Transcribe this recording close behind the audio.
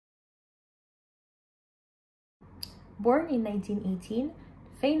Born in 1918,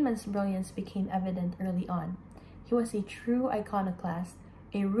 Feynman's brilliance became evident early on. He was a true iconoclast,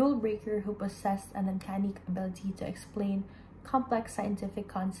 a rule breaker who possessed an uncanny ability to explain complex scientific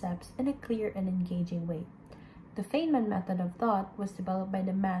concepts in a clear and engaging way. The Feynman method of thought was developed by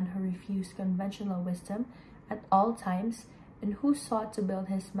the man who refused conventional wisdom at all times and who sought to build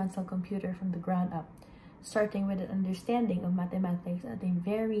his mental computer from the ground up, starting with an understanding of mathematics at a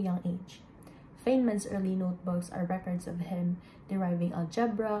very young age. Feynman's early notebooks are records of him deriving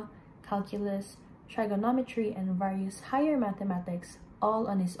algebra, calculus, trigonometry, and various higher mathematics all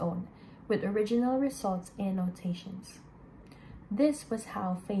on his own, with original results and notations. This was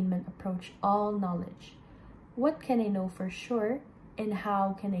how Feynman approached all knowledge. What can I know for sure, and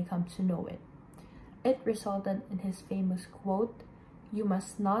how can I come to know it? It resulted in his famous quote, "You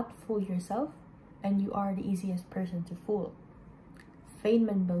must not fool yourself, and you are the easiest person to fool."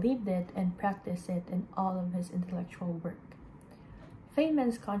 Feynman believed it and practiced it in all of his intellectual work.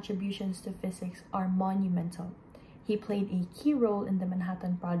 Feynman's contributions to physics are monumental. He played a key role in the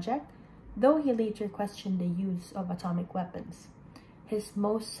Manhattan Project, though he later questioned the use of atomic weapons. His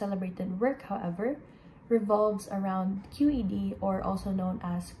most celebrated work, however, revolves around QED, or also known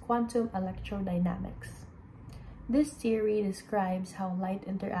as quantum electrodynamics. This theory describes how light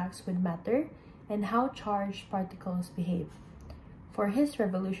interacts with matter and how charged particles behave. For his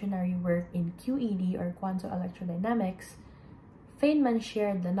revolutionary work in QED, or quantum electrodynamics, Feynman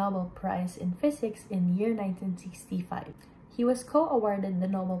shared the Nobel Prize in Physics in year 1965. He was co-awarded the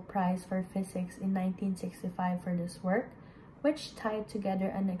Nobel Prize for Physics in 1965 for this work, which tied together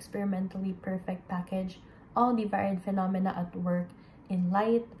an experimentally perfect package all the varied phenomena at work in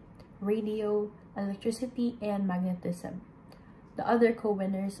light, radio, electricity, and magnetism. The other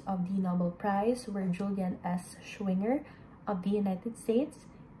co-winners of the Nobel Prize were Julian S. Schwinger of the United States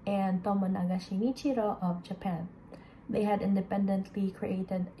and Tomonaga Shinichiro of Japan. They had independently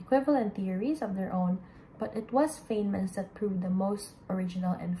created equivalent theories of their own, but it was Feynman's that proved the most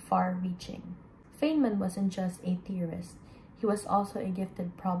original and far-reaching. Feynman wasn't just a theorist, he was also a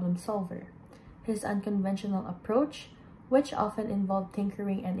gifted problem solver. His unconventional approach, which often involved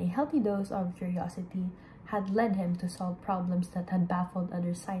tinkering and a healthy dose of curiosity, had led him to solve problems that had baffled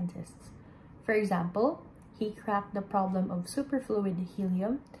other scientists. For example, he cracked the problem of superfluid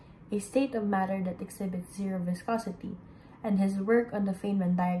helium, a state of matter that exhibits zero viscosity, and his work on the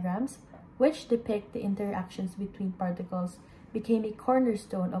Feynman diagrams, which depict the interactions between particles, became a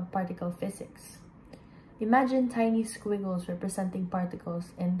cornerstone of particle physics. Imagine tiny squiggles representing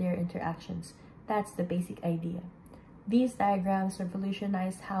particles and their interactions. That's the basic idea. These diagrams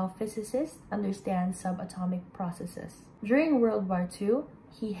revolutionized how physicists understand subatomic processes. During World War II,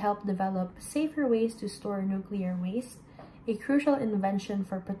 he helped develop safer ways to store nuclear waste, a crucial invention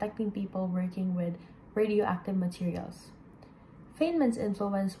for protecting people working with radioactive materials. Feynman's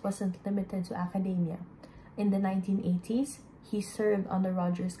influence wasn't limited to academia. In the 1980s, he served on the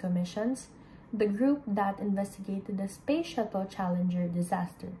Rogers Commissions, the group that investigated the Space Shuttle Challenger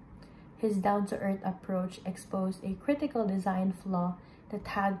disaster. His down-to-earth approach exposed a critical design flaw that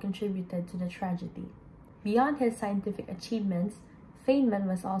had contributed to the tragedy. Beyond his scientific achievements, Feynman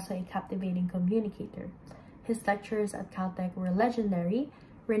was also a captivating communicator. His lectures at Caltech were legendary,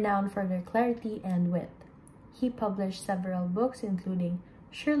 renowned for their clarity and wit. He published several books, including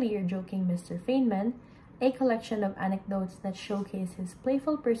Surely You're Joking, Mr. Feynman, a collection of anecdotes that showcase his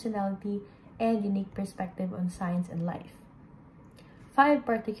playful personality and unique perspective on science and life. 5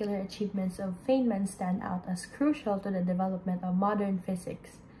 particular achievements of Feynman stand out as crucial to the development of modern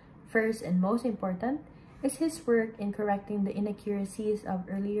physics. First, and most important, is his work in correcting the inaccuracies of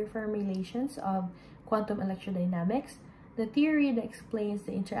earlier formulations of quantum electrodynamics, the theory that explains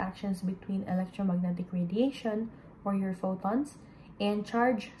the interactions between electromagnetic radiation, or your photons, and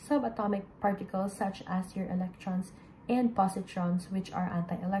charged subatomic particles such as your electrons and positrons, which are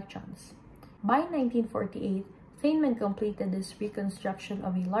anti-electrons. By 1948, Feynman completed this reconstruction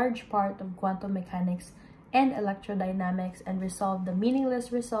of a large part of quantum mechanics and electrodynamics and resolved the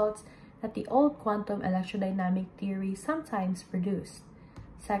meaningless results that the old quantum electrodynamic theory sometimes produced.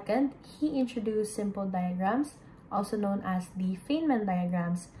 Second, he introduced simple diagrams, also known as the Feynman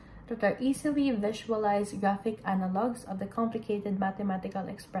diagrams, that are easily visualized graphic analogs of the complicated mathematical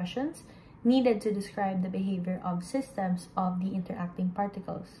expressions needed to describe the behavior of systems of the interacting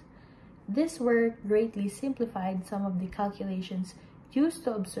particles. This work greatly simplified some of the calculations used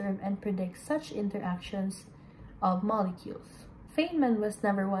to observe and predict such interactions of molecules. Feynman was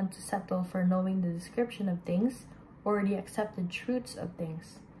never one to settle for knowing the description of things or the accepted truths of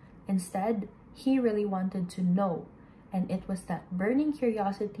things. Instead, he really wanted to know, and it was that burning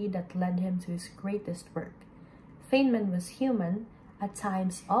curiosity that led him to his greatest work. Feynman was human, at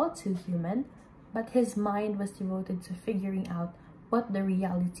times all too human, but his mind was devoted to figuring out what the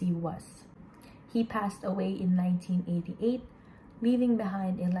reality was. He passed away in 1988, leaving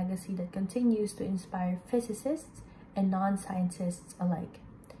behind a legacy that continues to inspire physicists and non-scientists alike.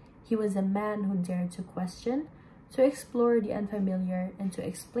 He was a man who dared to question, to explore the unfamiliar, and to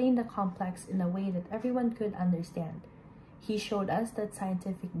explain the complex in a way that everyone could understand. He showed us that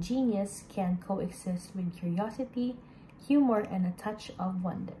scientific genius can coexist with curiosity, humor, and a touch of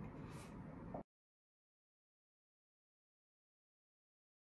wonder.